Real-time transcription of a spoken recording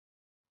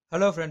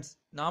Hello friends,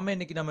 நாம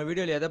இன்னைக்கு நம்ம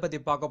வீடியோல எதை பத்தி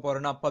பார்க்க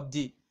போறோம்னா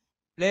PUBG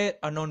player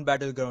unknown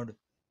battle ground.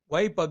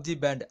 Y PUBG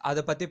pant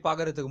அதை பத்தி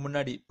பார்க்கறதுக்கு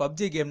முன்னாடி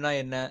PUBG கேம்னா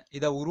என்ன,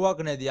 இதை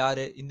உருவாக்குனது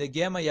யாரு, இந்த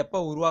கேமை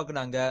எப்போ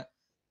உருவாக்குனாங்க,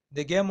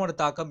 இந்த கேமோட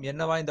தாக்கம்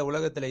என்னவா இந்த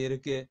உலகத்துல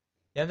இருக்கு,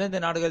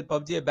 எந்தெந்த நாடுகள்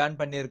PUBGயை பேன்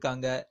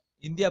பண்ணியிருக்காங்க,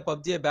 இந்தியா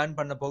PUBGயை பேன்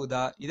பண்ண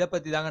போகுதா, இதை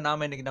பத்தி தாங்க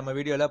நாம இன்னைக்கு நம்ம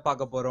வீடியோல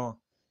பார்க்க போறோம்.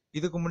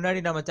 இதுக்கு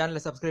முன்னாடி நம்ம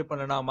சேனலை சப்ஸ்கிரைப்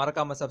பண்ணலனா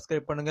மறக்காம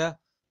சப்ஸ்கிரைப் பண்ணுங்க.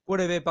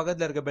 கூடவே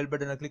பக்கத்துல இருக்க பெல்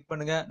பட்டனை கிளிக்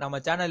பண்ணுங்க. நம்ம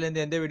சேனல்ல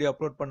இருந்து எந்த வீடியோ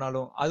அப்லோட்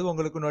பண்ணாலும் அது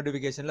உங்களுக்கு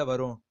நோட்டிபிகேஷன்ல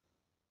வரும்.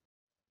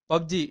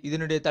 PUBG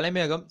இதனுடைய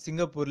தலைமையகம்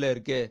சிங்கப்பூர்ல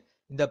இருக்கு.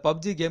 இந்த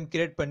PUBG கேம்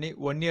கிரியேட் பண்ணி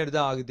 1 இயர்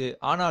தான் ஆகுது.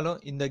 ஆனாலும்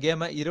இந்த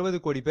கேமை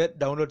 20 கோடி பேர்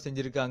டவுன்லோட்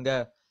செஞ்சிருக்காங்க.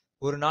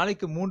 ஒரு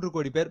நாளைக்கு 3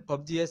 கோடி பேர்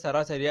PUBGயை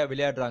சராசரியா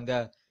விளையாடுறாங்க.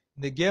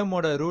 இந்த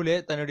கேமோட ரூலே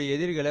தன்னுடைய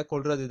எதிரிகளை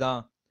கொல்றது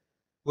தான்.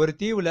 ஒரு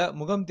தீவுல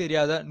முகம்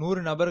தெரியாத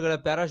 100 நபர்களை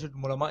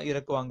பேராஷூட் மூலமா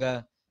இறக்குவாங்க.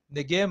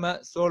 இந்த கேமை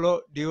சோலோ,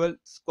 டியூவல்,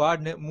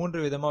 ஸ்குவாட்னு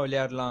 3 விதமா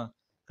விளையாடலாம்.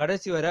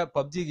 கடைசி வரை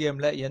PUBG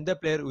கேம்ல எந்த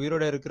பிளேயர்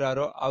உயிரோட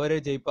இருக்கிறாரோ அவரே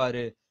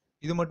ஜெயிப்பாரு.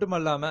 இது மட்டும்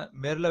அல்லாம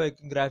மிரள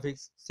வைக்கும்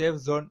graphics, safe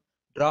zone,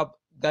 drop,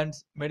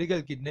 guns,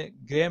 medical கிட்னு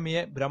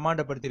கேமையே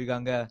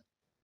பிரம்மாண்டப்படுத்திருக்காங்க.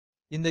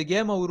 இந்த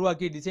கேமை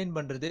உருவாக்கி டிசைன்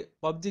பண்றது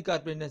PUBG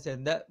கார்பரேஷனை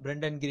சேர்ந்த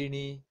பிரெண்டன்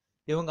கிரீனி.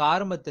 இவங்க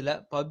ஆரம்பத்துல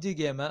PUBG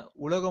கேமை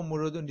உலகம்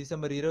முழுவதும்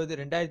டிசம்பர் 20,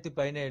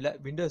 2017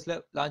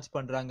 விண்டோஸ்ல லான்ச்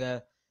பண்றாங்க.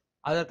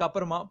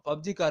 அதற்கப்புறமா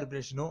PUBG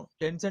கார்பரேஷனும்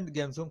டென்சென்ட்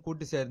கேம்ஸும்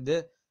கூட்டு சேர்ந்து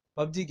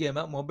PUBG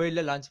கேமை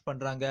மொபைல்ல லான்ச்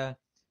பண்றாங்க.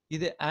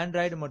 இது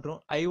ஆண்ட்ராய்டு மற்றும்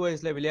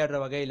iOSல விளையாடுற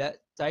வகையில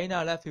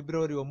சைனால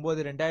பிப்ரவரி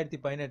 9,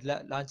 2018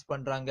 லான்ச்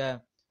பண்றாங்க.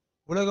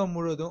 உலகம்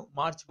முழுவதும்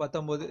மார்ச்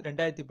 19,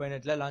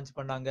 2018 லான்ச்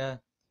பண்ணாங்க.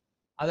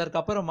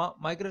 அதற்கப்புறமா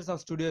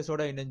மைக்ரோசாஃப்ட்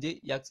ஸ்டுடியோஸோட இணைஞ்சு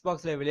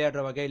எக்ஸ்பாக்ஸ்ல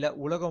விளையாடுற வகையில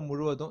உலகம்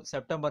முழுவதும்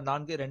செப்டம்பர்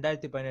 4,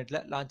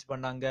 2018 லான்ச்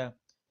பண்ணாங்க.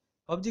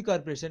 PUBG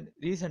கார்பரேஷன்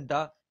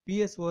ரீசெண்டா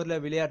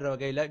PS4ல விளையாடுற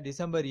வகையில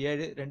டிசம்பர்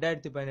 7,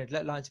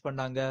 2018 லான்ச்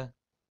பண்ணாங்க.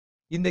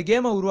 இந்த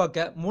கேமை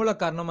உருவாக்க மூல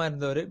காரணமா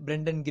இருந்தவர்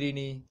பிரெண்டன்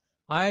கிரீனி.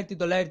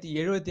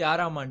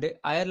 1976ஆம் ஆண்டு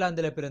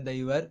அயர்லாந்துல பிறந்த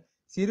இவர்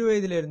சிறு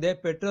வயதிலிருந்தே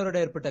பெற்றோரோட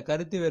ஏற்பட்ட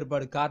கருத்து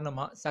வேறுபாடு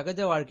காரணமா சகஜ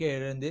வாழ்க்கையை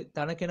இழந்து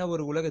தனக்கென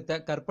ஒரு உலகத்தை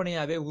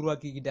கற்பனையாவே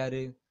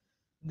உருவாக்கிக்கிட்டாரு.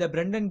 இந்த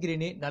பிரெண்டன்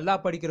கிரீனி நல்லா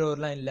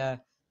படிக்கிறவர்லாம் இல்ல,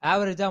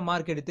 ஆவரேஜா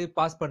மார்க் எடுத்து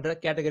பாஸ் பண்ற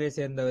கேட்டகரியை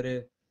சேர்ந்தவர்.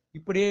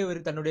 இப்படியே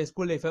இவர் தன்னுடைய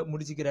ஸ்கூல் லைஃபை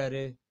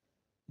முடிச்சுக்கிறாரு.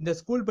 இந்த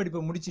ஸ்கூல்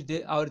படிப்பை முடிச்சிட்டு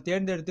அவர்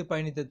தேர்ந்தெடுத்து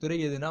பயணித்த துறை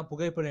எதுனா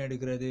புகைப்படம்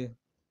எடுக்கிறது.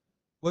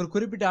 ஒரு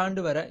குறிப்பிட்ட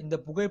ஆண்டு வரை இந்த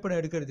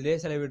புகைப்படம் எடுக்கிறதுலே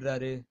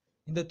செலவிடுறாரு.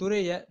 இந்த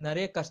துறையை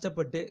நிறைய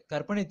கஷ்டப்பட்டு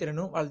கற்பனை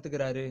திறனும்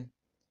வளர்த்துக்கிறாரு.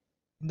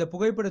 இந்த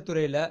புகைப்பட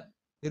துறையில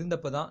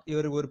இருந்தப்பதான்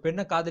இவர் ஒரு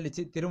பெண்ணை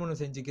காதலிச்சு திருமணம்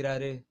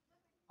செஞ்சுக்கிறாரு.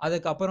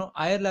 அதுக்கப்புறம்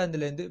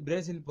அயர்லாந்துல இருந்து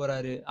பிரேசில்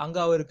போறாரு. அங்க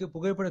அவருக்கு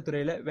புகைப்பட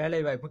துறையில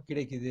வேலை வாய்ப்பு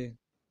கிடைக்குது.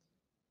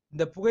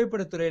 இந்த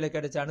புகைப்பட துறையில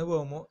கிடைச்ச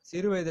அனுபவமும்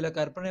சிறு வயதுல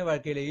கற்பனை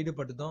வாழ்க்கையில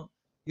ஈடுபட்டதும்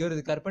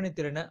இவரது கற்பனை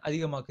திறனை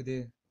அதிகமாக்குது.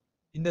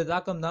 இந்த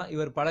தாக்கம் தான்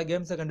இவர் பல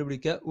கேம்ஸை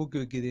கண்டுபிடிக்க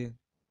ஊக்குவிக்குது.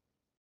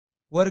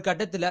 ஒரு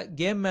கட்டத்துல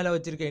கேம் மேல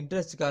வச்சிருக்க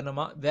இன்ட்ரெஸ்ட்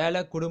காரணமா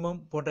வேலை,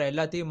 குடும்பம் போன்ற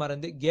எல்லாத்தையும்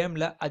மறந்து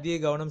கேம்ல அதிக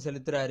கவனம்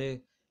செலுத்துறாரு.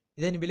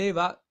 இதன்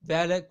விளைவா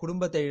வேலை,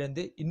 குடும்பத்தை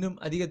இழந்து இன்னும்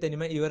அதிக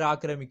தனிமை இவரை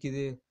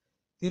ஆக்கிரமிக்குது.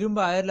 திரும்ப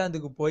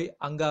அயர்லாந்துக்கு போய்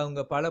அங்க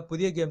அவங்க பல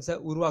புதிய கேம்ஸை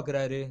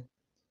உருவாக்குறாரு.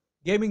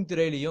 கேமிங்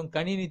துறையிலையும்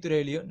கணினி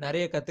துறையிலையும்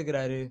நிறைய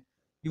கத்துக்கிறாரு.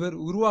 இவர்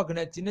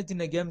உருவாக்குன சின்ன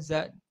சின்ன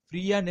கேம்ஸை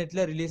ஃப்ரீயா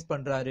நெட்ல ரிலீஸ்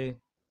பண்றாரு.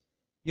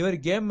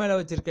 இவர் கேம் மேல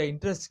வச்சிருக்க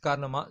இன்ட்ரெஸ்ட்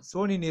காரணமா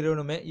சோனி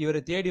நிறுவனமே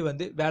இவரை தேடி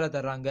வந்து வேலை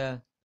தர்றாங்க.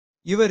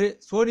 இவர்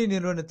சோனி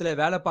நிறுவனத்துல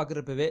வேலை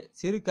பார்க்குறப்பவே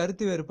சிறு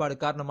கருத்து வேறுபாடு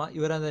காரணமா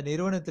இவர் அந்த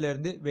நிறுவனத்துல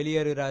இருந்து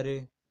வெளியேறுறாரு.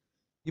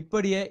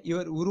 இப்படியே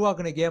இவர்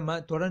உருவாக்குன கேமை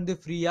தொடர்ந்து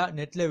ஃப்ரீயா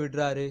நெட்ல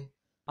விடுறாரு.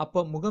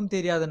 அப்போ முகம்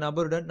தெரியாத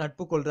நபருடன்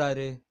நட்பு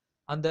கொள்றாரு.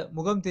 அந்த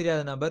முகம்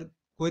தெரியாத நபர்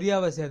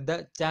கொரியாவை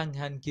சேர்ந்த சாங்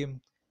ஹான் கிம்.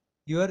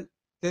 இவர்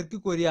தெற்கு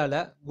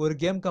கொரியால ஒரு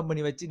கேம்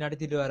கம்பெனி வச்சு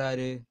நடத்திட்டு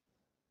வராரு.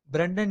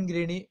 பிரெண்டன்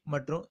கிரீனி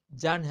மற்றும்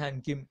ஜான்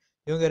ஹான் கிம்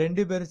இவங்க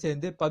 2 பேரும்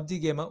சேர்ந்து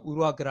PUBG கேமை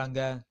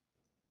உருவாக்குறாங்க.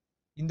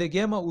 இந்த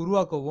கேமை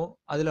உருவாக்கவும்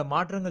அதுல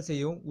மாற்றங்கள்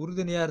செய்யவும்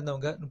உறுதுணையா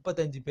இருந்தவங்க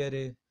 35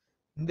 பேரு.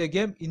 இந்த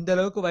கேம் இந்த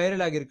அளவுக்கு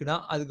வைரல் ஆகிருக்குன்னா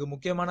அதுக்கு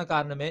முக்கியமான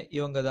காரணமே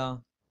இவங்க தான்.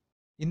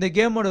 இந்த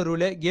கேமோட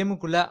ரூலே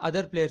கேமுக்குள்ள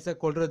அதர் பிளேயர்ஸை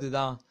கொல்றது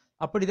தான்.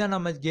 அப்படிதான்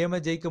நம்ம கேமை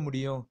ஜெயிக்க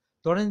முடியும்.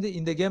 தொடர்ந்து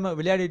இந்த கேமை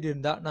விளையாடிட்டு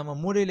இருந்தா நம்ம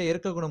மூளையில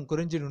இறக்க குணம்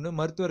குறைஞ்சிடும்னு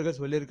மருத்துவர்கள்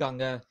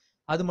சொல்லியிருக்காங்க.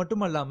 அது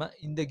மட்டும் இல்லாம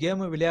இந்த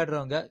கேமை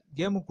விளையாடுறவங்க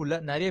கேமுக்குள்ள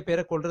நிறைய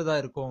பேரை கொல்றதா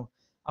இருக்கும்.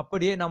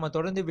 அப்படியே நாம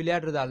தொடர்ந்து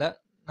விளையாடுறதால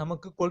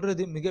நமக்கு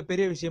கொல்றது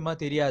மிகப்பெரிய விஷயமா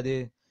தெரியாது.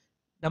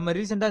 நம்ம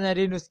ரீசெண்டா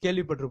நிறைய நியூஸ்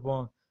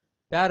கேள்விப்பட்டிருப்போம்.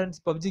 பேரண்ட்ஸ்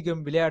PUBG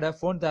கேம் விளையாட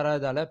போன்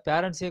தராததால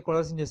பேரண்ட்ஸே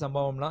கொலை செஞ்ச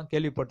சம்பவம்லாம்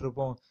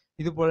கேள்விப்பட்டிருப்போம்.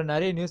 இது போல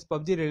நிறைய நியூஸ்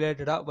PUBG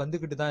ரிலேட்டடா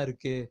வந்துகிட்டு தான்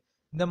இருக்கு.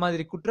 இந்த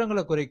மாதிரி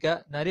குற்றங்களை குறைக்க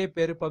நிறைய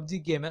பேர்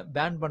PUBG கேமை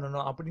பேன்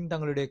பண்ணணும் அப்படின்னு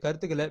தங்களுடைய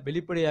கருத்துக்களை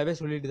வெளிப்படையாவே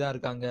சொல்லிட்டு தான்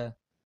இருக்காங்க.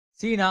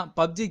 சீனா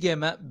PUBG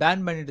கேமை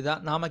பேன் பண்ணிட்டு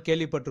தான் நாம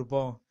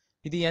கேள்விப்பட்டிருப்போம்.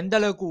 இது எந்த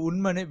அளவுக்கு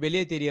உண்மைன்னு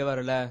வெளியே தெரிய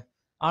வரல.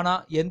 ஆனா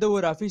எந்த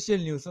ஒரு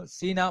அபிஷியல் நியூஸும்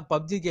சீனா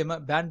PUBG கேமை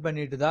பேன்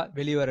பண்ணிட்டு தான்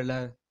வெளிவரல.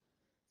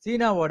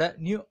 சீனாவோட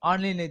நியூ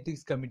ஆன்லைன்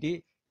எத்திக்ஸ் கமிட்டி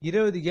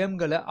 20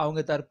 கேம்களை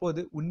அவங்க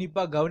தற்போது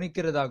உன்னிப்பா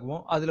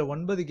கவனிக்கிறதாகவும் அதுல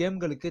 9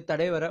 கேம்களுக்கு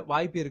தடை வர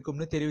வாய்ப்பு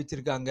இருக்கும்னு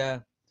தெரிவிச்சிருக்காங்க.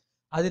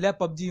 அதுல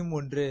PUBGயும்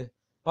ஒன்று.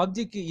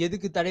 PUBGக்கு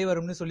எதுக்கு தடை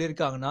வரும்னு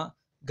சொல்லியிருக்காங்கன்னா,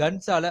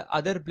 கன்ஸால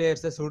அதர்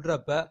பிளேயர்ஸை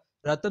சுடுறப்ப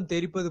ரத்தம்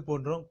தெறிப்பது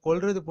போன்றும்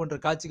கொல்றது போன்ற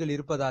காட்சிகள்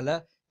இருப்பதால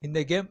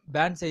இந்த கேம்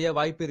பேன் செய்ய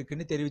வாய்ப்பு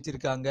இருக்குன்னு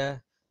தெரிவிச்சிருக்காங்க.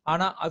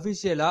 ஆனா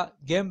அபிஷியலா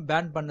கேம்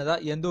பேன்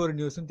பண்ணதா எந்த ஒரு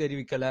நியூஸும்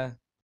தெரிவிக்கல.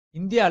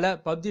 இந்தியால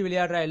PUBG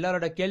விளையாடுற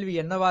எல்லாரோட கேள்வி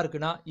என்னவா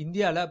இருக்குன்னா,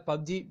 இந்தியால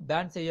PUBG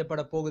பேன்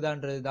செய்யப்பட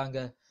போகுதான்றது தாங்க.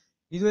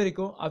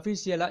 இதுவரைக்கும்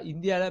அபிஷியலா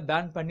இந்தியால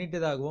பேன்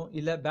பண்ணிட்டதாகவும்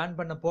இல்ல பேன்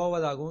பண்ண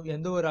போவதாகவும்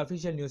எந்த ஒரு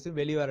அபிஷியல் நியூஸும்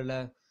வெளிவரல.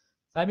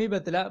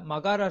 சமீபத்துல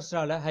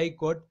மகாராஷ்டிரால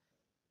ஹைகோர்ட்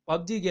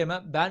PUBG கேமை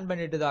பேன்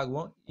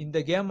பண்ணிட்டதாகவும் இந்த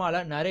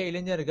கேமால நிறைய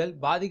இளைஞர்கள்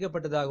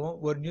பாதிக்கப்பட்டதாகவும்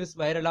ஒரு நியூஸ்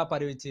வைரலா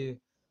பரவிச்சு.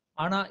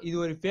 ஆனா இது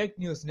ஒரு ஃபேக்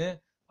நியூஸ்னு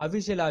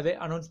அபிஷியலாவே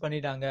அனௌன்ஸ்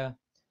பண்ணிட்டாங்க.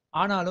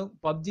 ஆனாலும்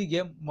PUBG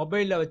கேம்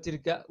மொபைல்ல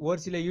வச்சிருக்க ஒரு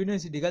சில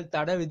யூனிவர்சிட்டிகள்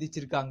தடை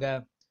விதிச்சிருக்காங்க.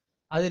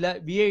 அதுல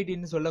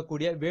VITன்னு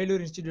சொல்லக்கூடிய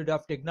வேலூர் இன்ஸ்டிடியூட்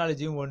ஆஃப்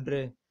டெக்னாலஜியும்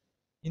ஒன்று.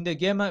 இந்த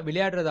கேமை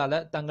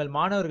விளையாடுறதால தங்கள்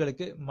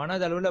மாணவர்களுக்கு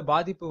மனதளவுல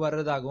பாதிப்பு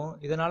வர்றதாகவும்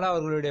இதனால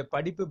அவர்களுடைய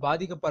படிப்பு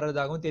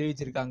பாதிக்கப்படுறதாகவும்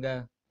தெரிவிச்சிருக்காங்க.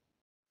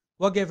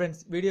 ஓகே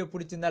ஃப்ரெண்ட்ஸ், வீடியோ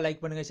பிடிச்சிருந்தா லைக்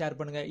பண்ணுங்க, ஷேர்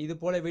பண்ணுங்க. இது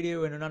போல வீடியோ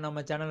வேணும்னா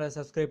நம்ம சேனலை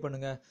சப்ஸ்கிரைப்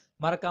பண்ணுங்க.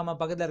 மறக்காம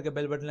பக்கத்துல இருக்க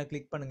பெல் பட்டனை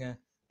கிளிக் பண்ணுங்க.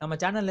 நம்ம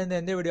சேனல்ல இருந்து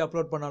எந்த வீடியோ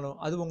அப்லோட் பண்ணாலும்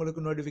அது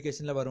உங்களுக்கு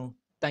நோட்டிபிகேஷன்ல வரும்.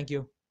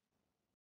 தேங்க்யூ.